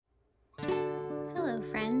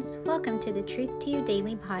Hello, friends. Welcome to the Truth to You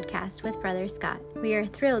Daily podcast with Brother Scott. We are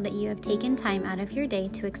thrilled that you have taken time out of your day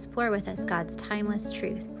to explore with us God's timeless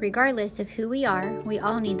truth. Regardless of who we are, we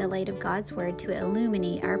all need the light of God's Word to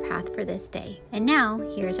illuminate our path for this day. And now,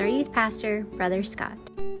 here's our youth pastor, Brother Scott.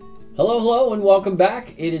 Hello, and welcome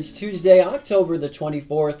back. It is Tuesday, October the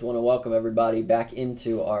 24th. I want to welcome everybody back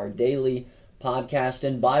into our daily podcast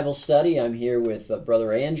and Bible study. I'm here with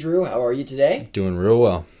Brother Andrew. How are you today? Doing real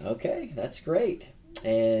well. Okay, that's great.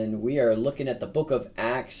 And we are looking at the book of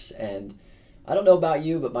Acts, and I don't know about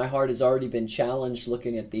you, but my heart has already been challenged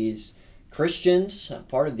looking at these Christians,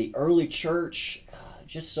 part of the early church,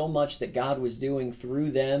 just so much that God was doing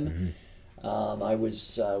through them.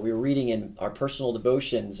 Mm-hmm. We were reading in our personal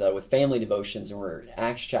devotions with family devotions, and we're at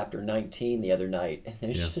Acts chapter 19 the other night, and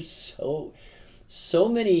there's just so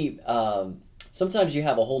many. Sometimes you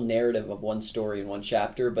have a whole narrative of one story in one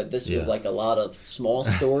chapter, but this was like a lot of small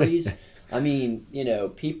stories. I mean,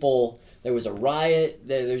 people. There was a riot.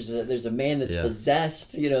 There's a man that's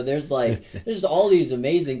possessed. There's all these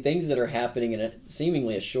amazing things that are happening in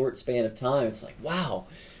seemingly a short span of time. It's like, wow.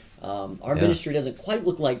 Our ministry doesn't quite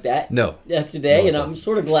look like that today, and I'm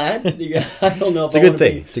sort of glad. I don't know if I want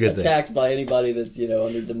to be attacked by anybody that's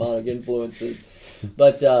under demonic influences.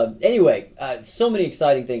 But anyway, so many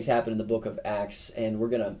exciting things happen in the book of Acts, and we're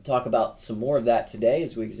going to talk about some more of that today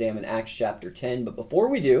as we examine Acts chapter 10. But before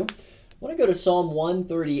we do, I want to go to Psalm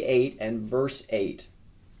 138 and verse 8.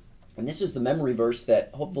 And this is the memory verse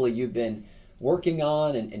that hopefully you've been working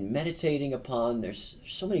on and meditating upon. There's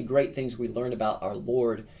so many great things we learn about our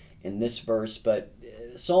Lord in this verse, but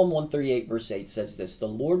Psalm 138 verse 8 says this: "The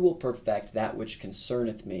Lord will perfect that which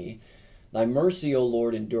concerneth me. Thy mercy, O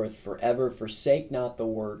Lord, endureth forever. Forsake not the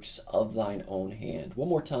works of thine own hand." One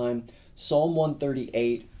more time, Psalm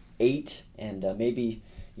 138, 8, and maybe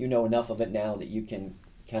you know enough of it now that you can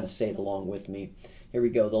kind of say it along with me. Here we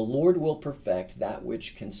go. "The Lord will perfect that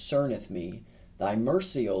which concerneth me. Thy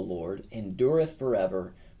mercy, O Lord, endureth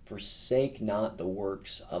forever. Forsake not the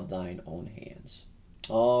works of thine own hands."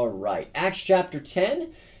 All right, Acts chapter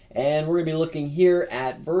 10. And we're going to be looking here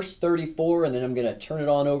at verse 34, and then I'm going to turn it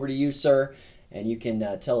on over to you, sir, and you can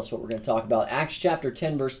tell us what we're going to talk about. Acts chapter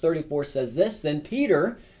 10, verse 34 says this: "Then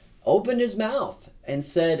Peter opened his mouth and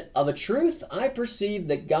said, Of a truth I perceive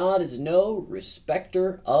that God is no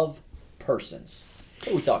respecter of persons."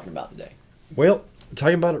 What are we talking about today? Well,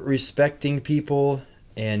 talking about respecting people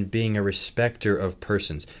and being a respecter of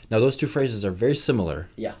persons. Now, those two phrases are very similar.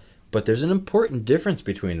 Yeah. But there's an important difference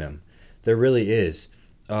between them. There really is.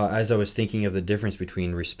 As I was thinking of the difference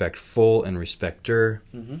between respectful and respecter,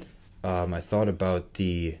 I thought about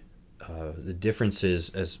the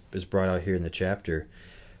differences as is brought out here in the chapter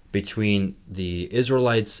between the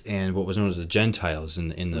Israelites and what was known as the Gentiles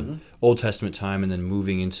in the Old Testament time, and then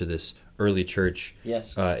moving into this early church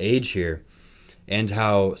age here, and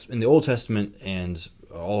how in the Old Testament and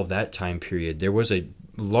all of that time period there was a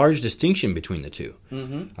large distinction between the two.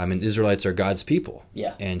 I mean, Israelites are God's people.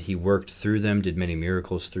 Yeah. And he worked through them, did many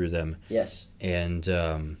miracles through them. Yes. And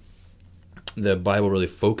the Bible really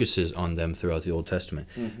focuses on them throughout the Old Testament.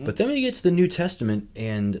 But then we get to the New Testament,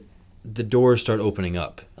 and the doors start opening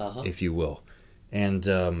up, if you will.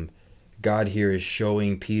 And God here is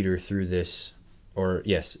showing Peter through this,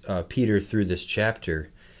 Peter through this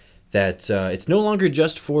chapter, that it's no longer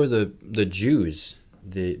just for the Jews,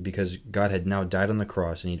 because God had now died on the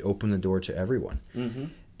cross and he'd opened the door to everyone.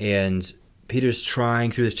 And Peter's trying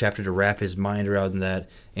through this chapter to wrap his mind around that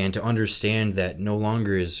and to understand that no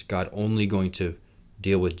longer is God only going to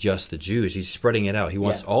deal with just the Jews. He's spreading it out. He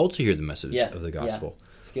wants all to hear the message of the gospel. Yeah.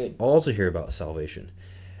 It's good. All to hear about salvation.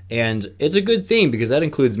 And it's a good thing because that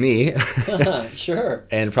includes me. Sure.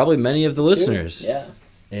 And probably many of the listeners. Yeah.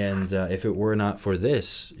 And if it were not for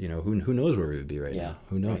this, who knows where we would be right now?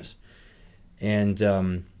 Who knows? Right. And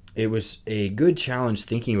it was a good challenge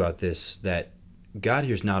thinking about this, that God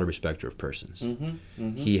here is not a respecter of persons.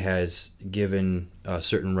 He has given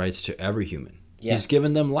certain rights to every human. He's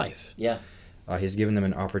given them life. He's given them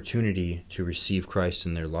an opportunity to receive Christ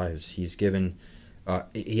in their lives. He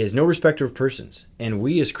has no respecter of persons. And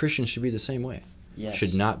we as Christians should be the same way.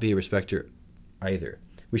 Should not be a respecter either.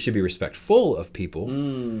 We should be respectful of people,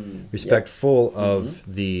 respectful of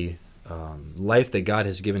the life that God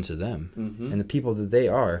has given to them and the people that they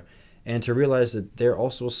are, and to realize that they're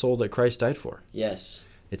also a soul that Christ died for. Yes.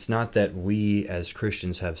 It's not that we as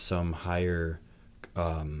Christians have some higher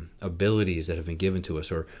abilities that have been given to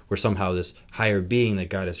us, or we're somehow this higher being that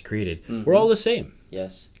God has created. We're all the same.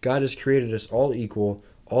 Yes. God has created us all equal,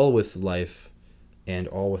 all with life, and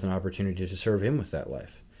all with an opportunity to serve him with that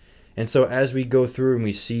life. And so as we go through and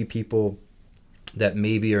we see people that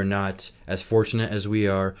maybe are not as fortunate as we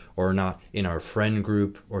are, or not in our friend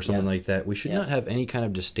group or something like that, we should not have any kind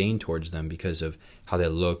of disdain towards them because of how they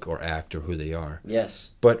look or act or who they are. Yes.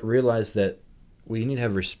 But realize that we need to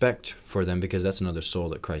have respect for them because that's another soul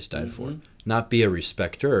that Christ died for. Not be a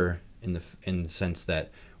respecter in the sense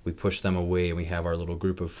that we push them away and we have our little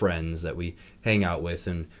group of friends that we hang out with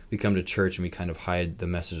and we come to church and we kind of hide the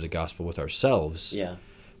message of the gospel with ourselves. Yeah.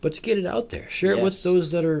 But to get it out there, share it with those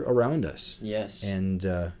that are around us. Yes. And,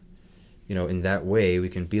 in that way, we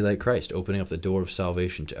can be like Christ, opening up the door of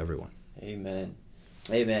salvation to everyone. Amen.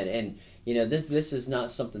 Amen. And, this is not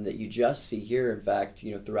something that you just see here. In fact,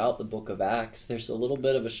 throughout the book of Acts, there's a little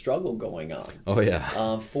bit of a struggle going on. Oh,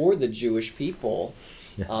 yeah. For the Jewish people.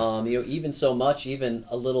 Yeah. Even so much, even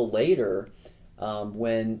a little later,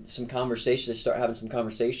 when they start having some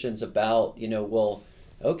conversations about,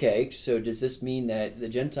 okay, so does this mean that the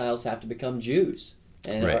Gentiles have to become Jews?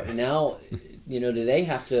 And now, do they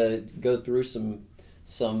have to go through some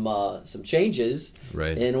changes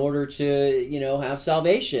in order to, have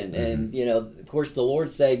salvation? And, of course, the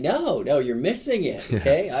Lord's saying, no, you're missing it,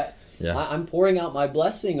 okay? I'm pouring out my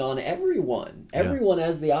blessing on everyone. Everyone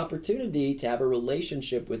has the opportunity to have a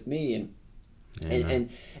relationship with me.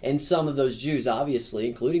 And some of those Jews, obviously,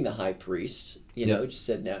 including the high priests, just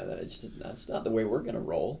said, no, that's not the way we're going to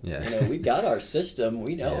roll. Yeah. We've got our system.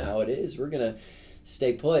 We know how it is. We're going to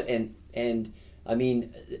stay put. And I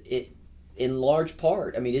mean, in large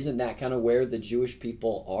part, isn't that kind of where the Jewish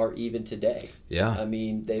people are even today? Yeah. I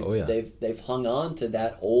mean, they've hung on to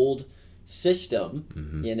that old system,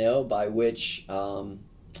 by which,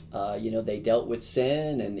 they dealt with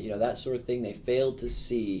sin and, that sort of thing. They failed to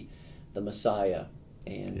see the Messiah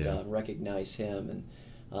and recognize him. And,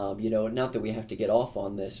 not that we have to get off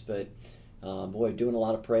on this, but, doing a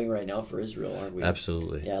lot of praying right now for Israel, aren't we?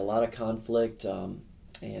 Absolutely. Yeah, a lot of conflict,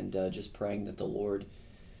 and just praying that the Lord,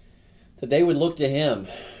 that they would look to him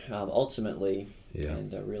ultimately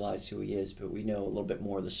and realize who he is. But we know a little bit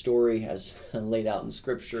more of the story as laid out in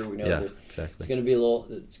Scripture. We know that it's going to be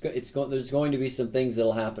there's going to be some things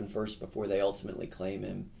that'll happen first before they ultimately claim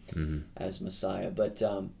him as Messiah. But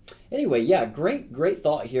anyway, great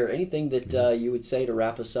thought here. Anything that you would say to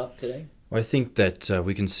wrap us up today? Well, I think that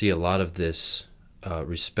we can see a lot of this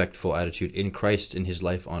respectful attitude in Christ in his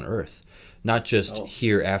life on earth. Not just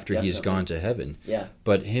here after he's gone to heaven,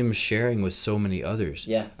 but him sharing with so many others.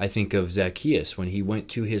 Yeah. I think of Zacchaeus when he went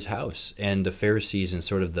to his house, and the Pharisees and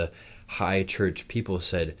sort of the high church people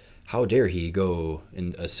said, how dare he go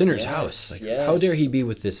in a sinner's house? How dare he be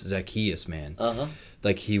with this Zacchaeus man?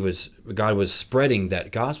 Like God was spreading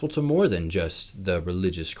that gospel to more than just the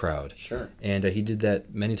religious crowd. Sure. And he did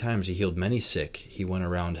that many times. He healed many sick. He went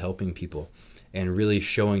around helping people and really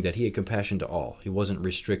showing that he had compassion to all. He wasn't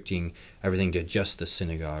restricting everything to just the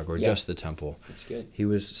synagogue or just the temple. That's good. He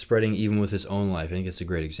was spreading even with his own life. I think it's a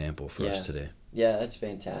great example for us today. Yeah, that's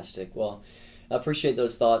fantastic. Well, I appreciate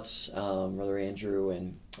those thoughts, Brother Andrew,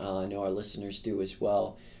 and I know our listeners do as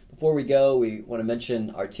well. Before we go, we want to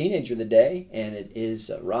mention our teenager of the day, and it is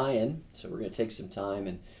Ryan. So we're going to take some time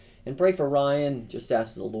and pray for Ryan, just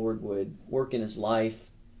ask the Lord would work in his life,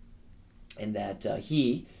 and that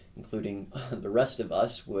he, including the rest of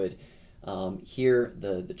us, would hear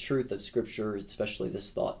the truth of Scripture, especially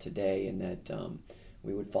this thought today, and that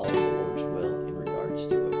we would follow the Lord's will in regards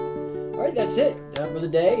to it. All right, that's it for the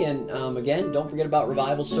day. And again, don't forget about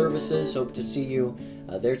revival services. Hope to see you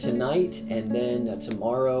there tonight, and then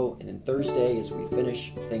tomorrow, and then Thursday as we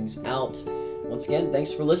finish things out. Once again,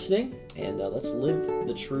 thanks for listening, and let's live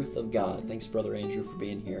the truth of God. Thanks, Brother Andrew, for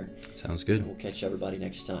being here. Sounds good. And we'll catch everybody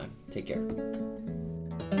next time. Take care.